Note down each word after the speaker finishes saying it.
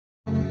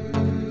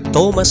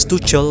Thomas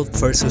Tuchel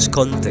versus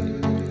Conte.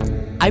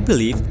 I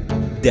believe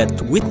that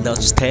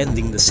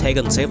notwithstanding the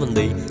second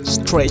 7-day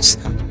stretch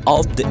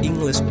of the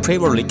English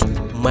Premier League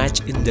match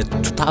in the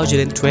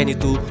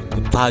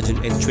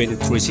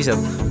 2022-2023 season,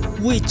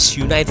 which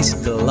united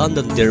the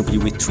London derby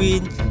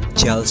between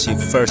Chelsea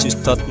versus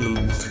Tottenham,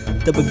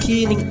 the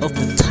beginning of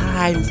the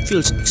time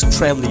feels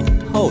extremely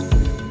hot.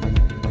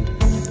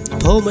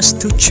 Thomas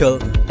Tuchel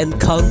and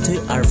Conte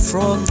are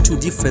from two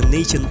different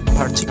nations,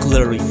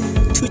 particularly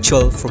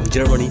Tuchel from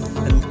Germany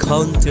and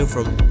Conte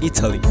from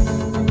Italy.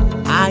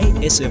 I,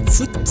 as a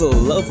football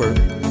lover,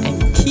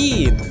 am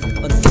keen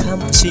on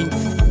compassing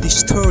this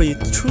story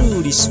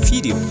through this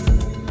video.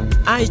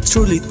 I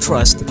truly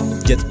trust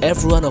that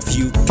every one of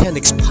you can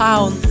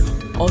expound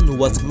on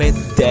what made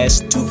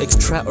these two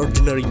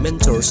extraordinary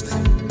mentors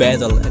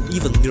battle and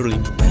even nearly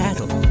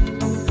battle.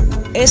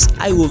 As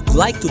I would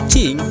like to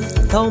think,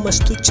 Thomas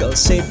Tuchel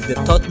said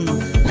that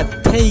Tottenham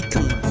had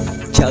taken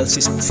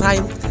Chelsea's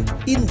triumph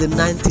in the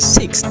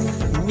 96th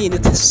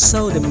minute,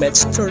 so the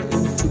match turned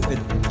into a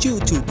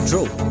 2-2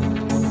 draw.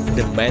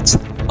 The match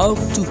ought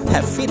to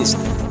have finished,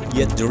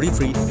 yet the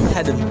referee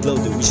hadn't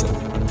blown the whistle.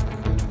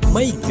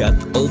 My God,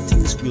 all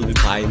things will be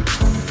fine.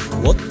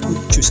 What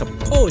would you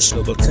suppose,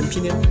 noble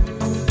companion?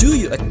 Do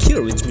you agree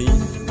with me?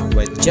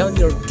 Write down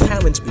your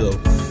comments below.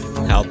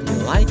 Help me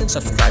like and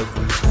subscribe.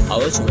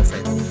 Also, my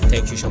friend,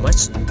 thank you so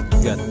much.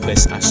 God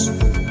bless us.